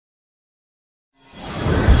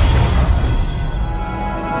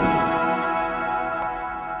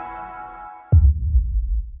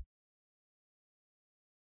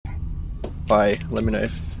Bye. Let me know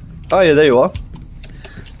if. Oh yeah, there you are.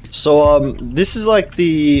 So this is like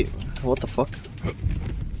the. What the fuck?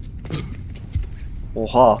 Oh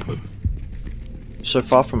ha! You're so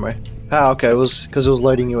far from me. Ah, okay. It was because it was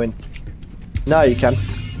loading you in. Now you can. Oh,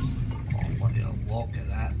 what a look at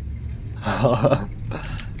that.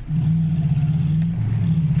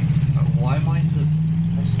 Why am I in the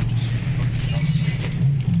messages?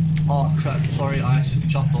 Oh crap, sorry, I actually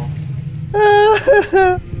jumped off.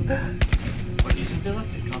 Wait, isn't there like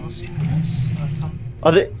a gunner sequence? I can't...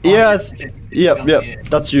 I think, yeah, yep,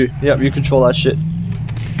 that's you. Yep, you control that shit.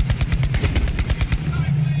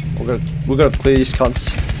 We're gonna clear these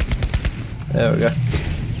cunts. There we go.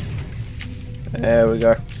 There we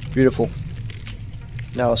go. Beautiful.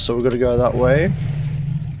 Now, so we're gonna go that way.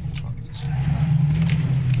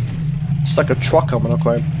 It's like a truck I'm gonna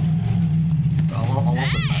claim. I love it,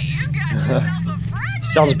 man.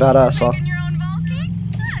 Sounds badass, huh?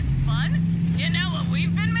 That's fun. You know what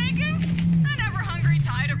we've been making? An ever-hungry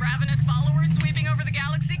tide of ravenous followers sweeping over the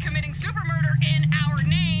galaxy, committing super murder in our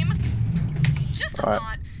name. Just a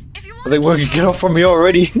thought. If you want I think we're gonna get off from here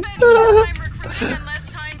already. spend more time recruiting and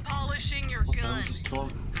less time polishing your gun.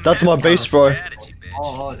 That's my base, bro.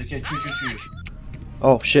 Oh, okay, choo.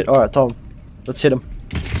 Oh shit! All right, Tom, let's hit him.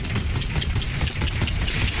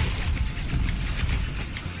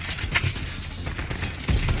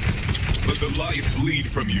 Let the life bleed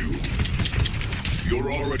from you.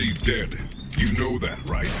 You're already dead. You know that,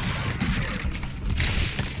 right?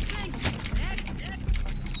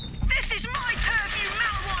 This is my turf, you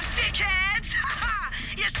Malwan dickheads!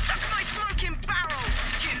 You suck my smoking barrel,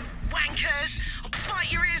 you wankers! I'll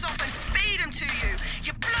bite your ears off and feed them to you,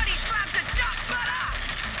 you bloody slabs of duck butter!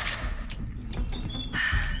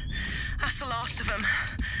 That's the last of them.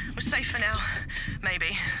 We're safe for now.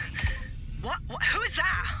 Maybe. What? Who is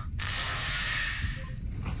that?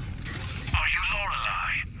 Are you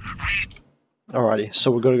Lorelei? Alrighty,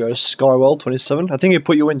 so we're gonna go Skywell 27. I think it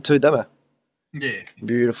put you in too, demo. Yeah.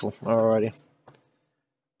 Beautiful. Alrighty.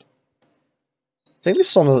 I think this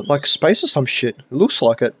is on like space or some shit. It looks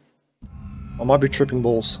like it. I might be tripping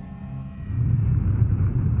balls.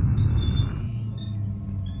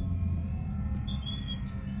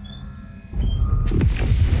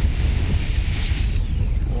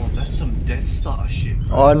 Oh, that's some Death Star shit,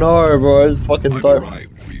 bro. I know, bro. It's fucking I've dope.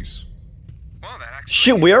 arrived, please. Well, that actually...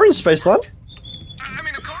 Shit, we are in Spaceland. I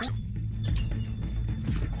mean, of course.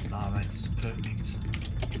 Nah, mate, it's perfect.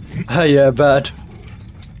 Hey, yeah, bad.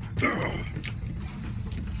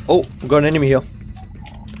 Oh, we've got an enemy here.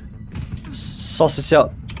 Suss this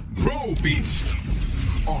out. Grow, beast.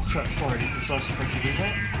 Oh crap, sorry. Was I supposed to do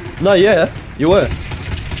that? No, yeah, you were.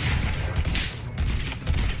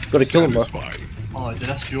 Gotta kill him, bro. Satisfied. Oh,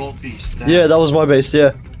 that's your beast. Damn. Yeah, that was my base,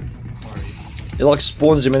 yeah. Sorry. It like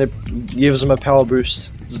spawns him and it gives him a power boost.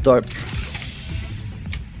 It's dope.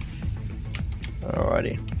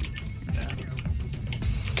 Alrighty.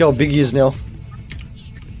 Look how big he is now.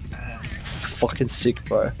 Fucking sick,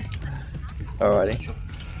 bro. Alrighty. Does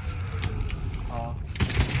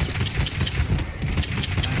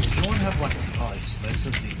no one have like a card? So that's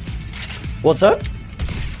the thing. What's that?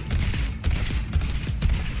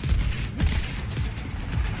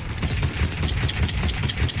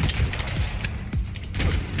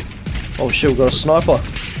 Oh shit, we got a sniper.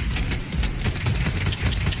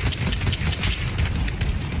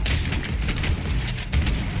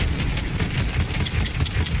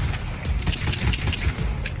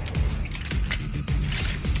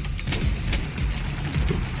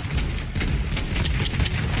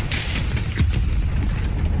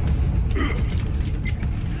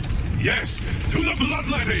 Yes, to the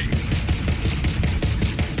bloodletting.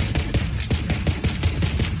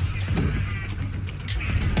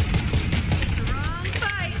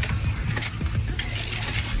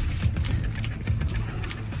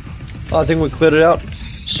 I think we cleared it out.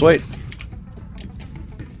 Sweet.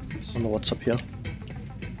 I don't know what's up here.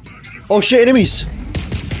 Oh shit, enemies!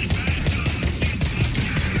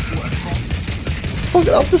 Fuck,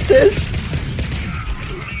 up the stairs!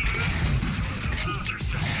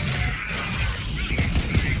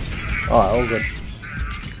 Alright, all good.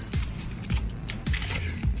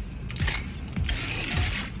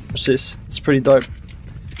 What's this? It's pretty dope.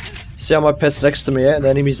 See how my pet's next to me, yeah? The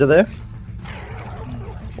enemies are there.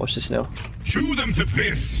 Watch this now. Chew them to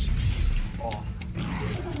bits. Oh.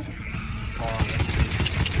 Oh, that's it.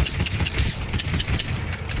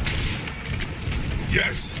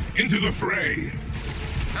 Yes, into the fray.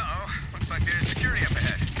 Uh-oh. Looks like there's security up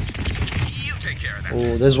ahead. You take care of that.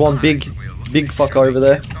 Oh, there's one big fucker over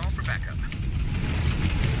there. Call for backup.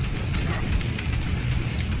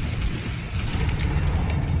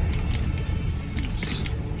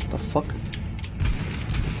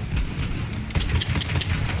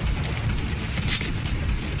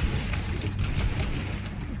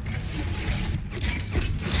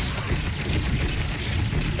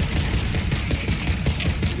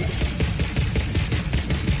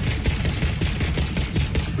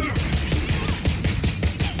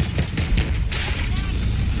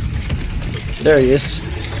 There he is.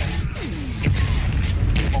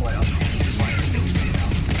 Oh wait, I should use my skills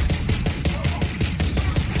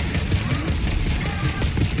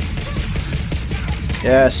now.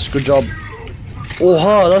 Yes, good job.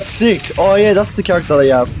 Oha, that's sick. Oh yeah, that's the character that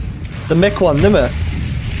you have. The mech one, değil mi?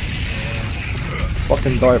 It's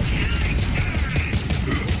fucking dope.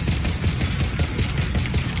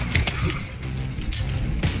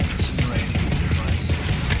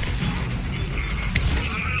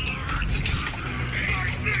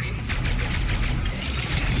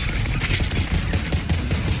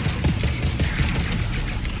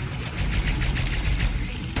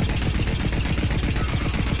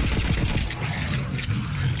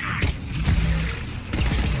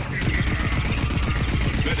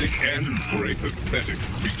 Pathetic end for a pathetic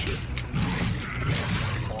creature.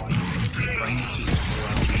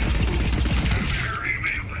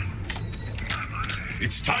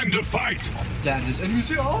 It's time to fight! Damn, there's enemies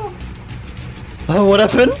here. Oh, Oh, what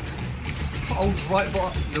happened? I was right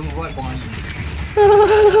by. They were right behind me.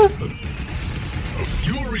 A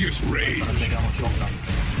furious rage. I think I'm on shotgun.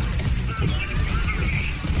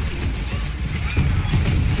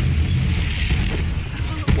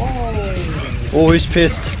 Whoa! Oh, he's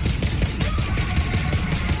pissed.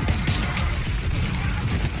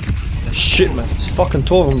 Shit, man. It's fucking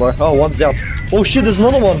two of them, bro. Oh, one's down. Oh shit, there's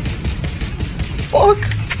another one. Fuck.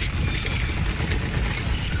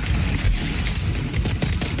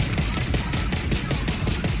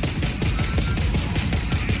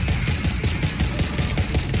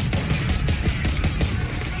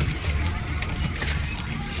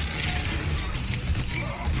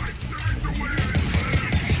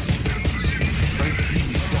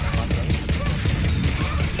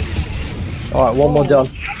 Alright, one more down.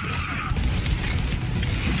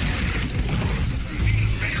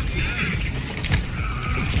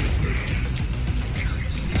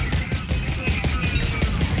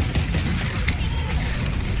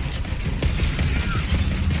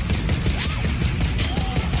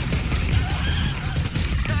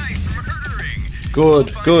 Nice murdering.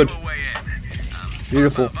 Good, good.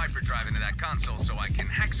 Beautiful. Viper drive into that console so I can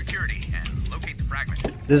hack security and locate the fragment.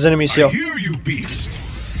 There's enemies I here. hear you, beast.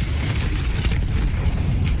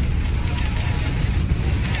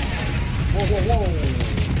 Whoa, whoa,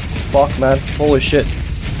 whoa! Fuck, man. Holy shit.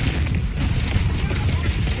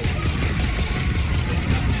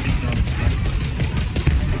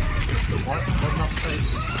 What? What not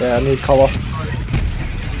face? Yeah, I need cover.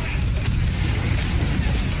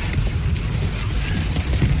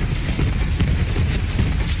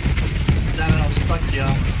 Damn it, I'm stuck here.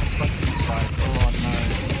 I'm stuck inside. Oh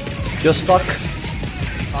no. You're stuck.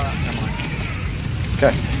 Oh, never mind.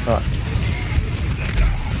 Okay, alright.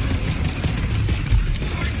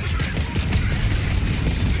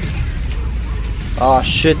 Ah,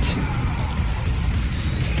 shit.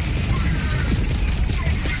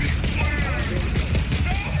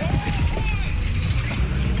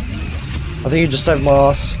 I think you just saved my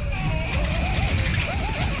ass.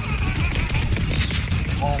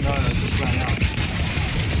 Oh no, I just ran out.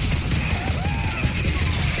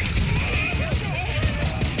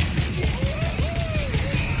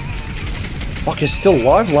 Fuck, he's still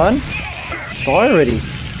alive, Lan. Die already.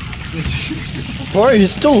 Bro,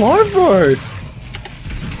 he's still alive, bro.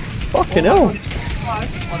 Fucking hell.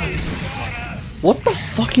 What the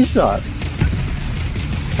fuck is that?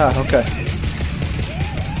 Ah, okay.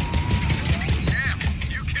 Damn,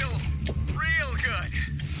 you kill real good.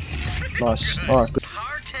 Nice. Alright, good.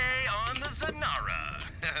 Parte on the Zanara.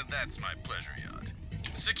 That's my pleasure yacht.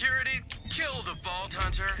 Security, kill the Vault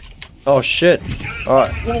Hunter. Oh shit.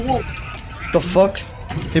 Alright. Whoa, whoa! The fuck?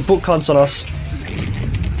 He put cunts on us.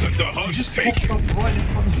 Let the hunt Just take popped up right in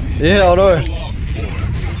front of me. Yeah, I know. you off.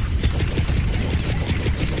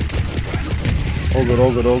 All good,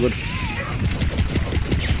 all good, all good.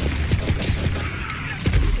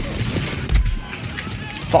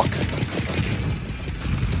 Fuck.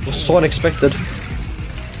 Was so unexpected.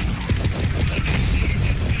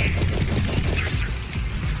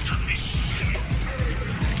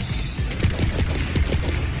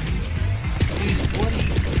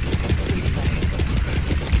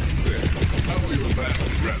 How will your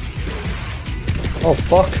last rest? Oh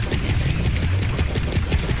fuck.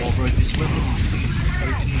 Oh bro, this weapon is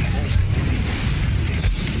 13 years old.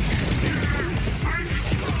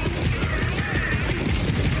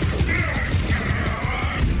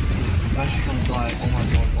 I'm actually gonna die. Oh my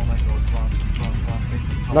god,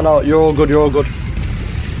 run. No, no, you're all good, you're all good.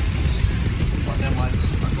 But never mind, I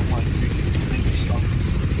got my huge stuff.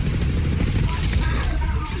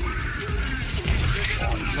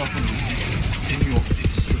 Oh, he's not gonna resist any of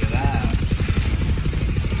this. Look at that.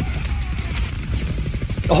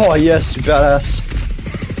 Oh yes, you badass.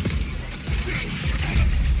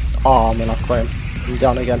 Oh man, I quit him. I'm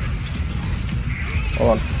down again.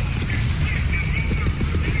 Hold on.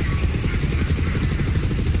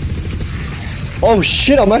 Oh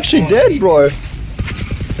shit, I'm actually dead, bro.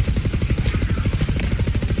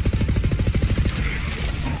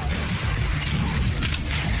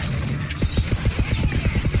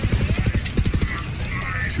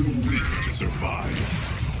 Too weak to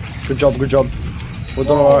survive. Good job, good job. We're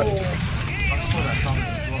doing alright. I saw that coming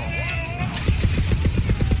as well.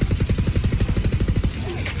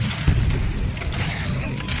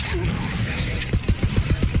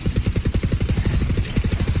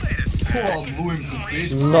 Oh, blew him to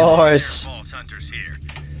bits. Nice. Vault hunters here.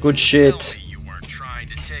 Good Tell shit. me you weren't trying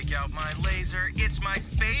to take out my laser. It's my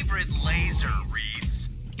favorite laser, Reese.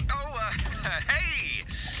 Oh, hey!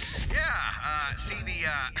 Yeah, see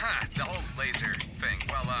the whole laser thing.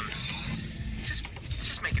 Well, it's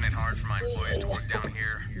just making it hard for my employees to work down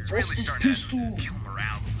here. It's really What's this starting pistol? to kill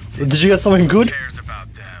morale. Did you get something Who good? cares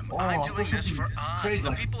about them? Oh, I'm I doing got this something for us, great, the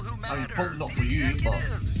like, people who I matter. mean, probably not for you, but-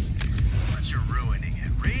 Executives. But you're ruining it,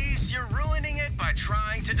 Reese. You're ruining it by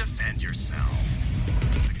trying to defend yourself.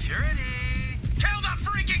 Security! Kill the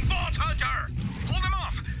freaking vault hunter! Hold him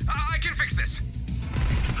off! I can fix this.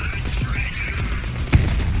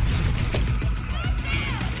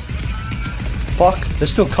 Fuck, they're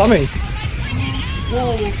still coming.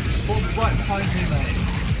 Whoa, spawned right behind me,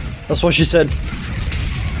 mate. That's what she said.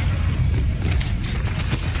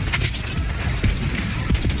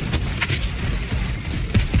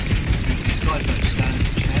 These guys don't stand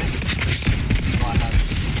a chance. You might have.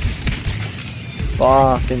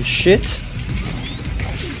 Fucking shit.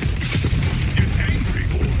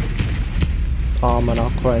 Oh man, I'll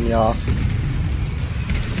quit him, yeah.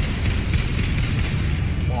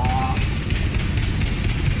 Wow.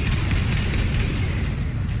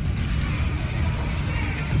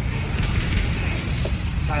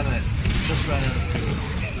 Damn it. Just ran out of food.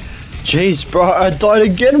 Jeez, bro, I died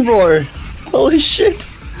again, bro. Holy shit.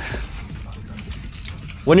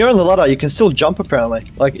 When you're on the ladder, you can still jump apparently.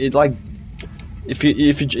 Like it, like if you,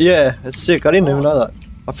 yeah, it's sick. I didn't even know that.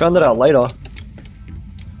 I found that out later.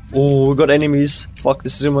 Oh, we got enemies. Fuck,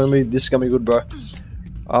 this is gonna be good, bro.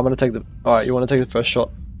 I'm gonna take the. All right, you want to take the first shot?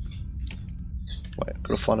 Wait,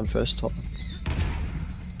 gotta find him first. Hold on.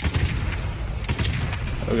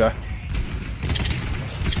 There we go.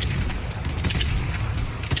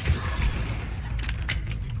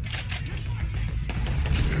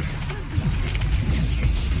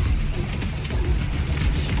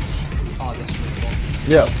 Oh, that's really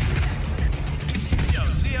cool. Yeah. Yo,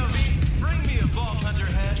 CLV, bring me a vault hunter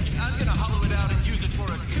head. I'm gonna hollow it out and use it for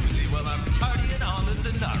a koozie while I'm partying on the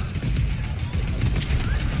Zanara.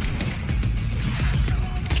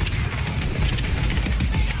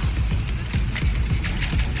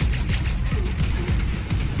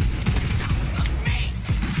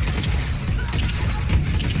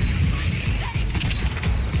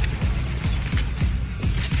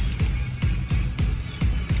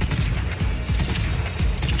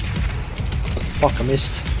 Fuck, I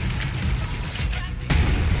missed.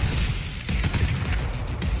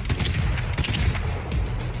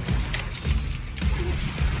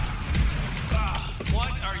 What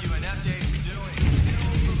are you and FJ doing?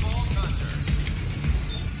 Kill the vault hunter.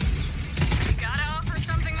 Gotta offer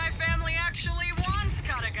something my family actually wants,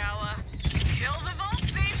 Katagawa. Kill the vault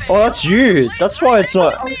thief and Oh, that's you'll you. play That's why it's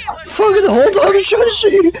not. right away. Fucking the whole time I'm trying to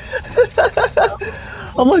shoot you.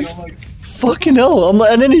 I'm like, fucking hell. I'm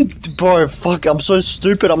like, and then he, bro, fuck, I'm so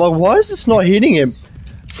stupid. I'm like, why is this not hitting him?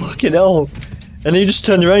 Fucking hell. And then you just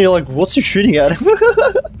turn around, you're like, what's he shooting at?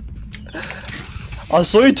 I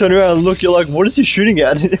saw you turn around and look, you're like, what is he shooting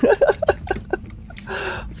at?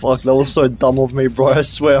 Fuck, that was so dumb of me, bro. I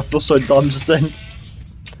swear, I feel so dumb just then.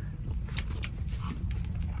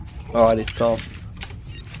 Alrighty, calm.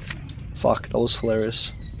 Fuck, that was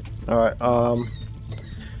hilarious. Alright,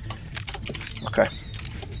 okay.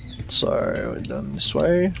 So, we're done this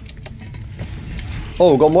way.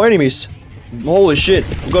 Oh, we've got more enemies. Holy shit,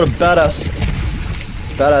 we've got a badass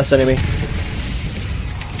enemy.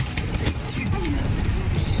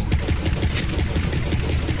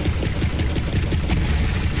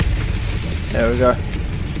 There we go.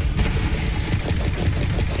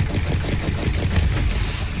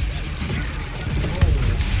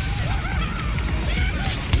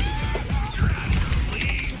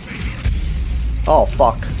 Oh,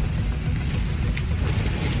 fuck.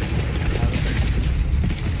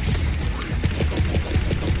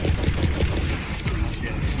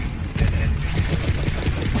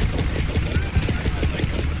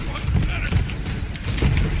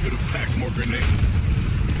 Should have packed more grenades.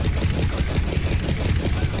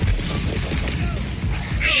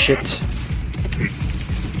 shit.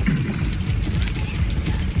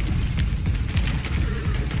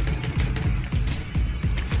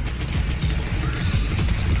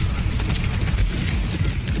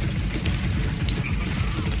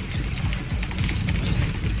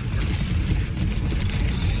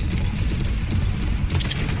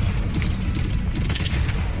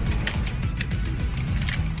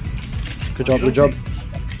 Good job, good job.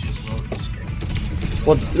 Just load this game.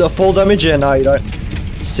 What, the full damage? Yeah, no, you don't.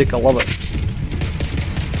 Sick, I love it.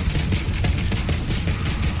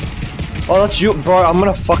 Oh, that's you, bro.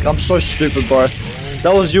 I'm so stupid, bro.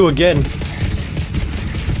 That was you again.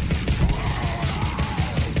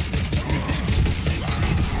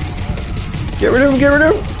 Get rid of him, get rid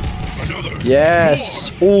of him.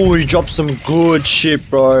 Yes. Oh, he dropped some good shit,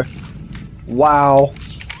 bro. Wow.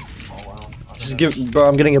 Bro,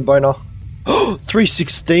 I'm getting a boner.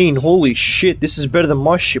 316, holy shit, this is better than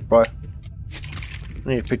my shit, bro. I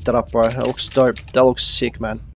need to pick that up, bro. That looks dope. That looks sick, man.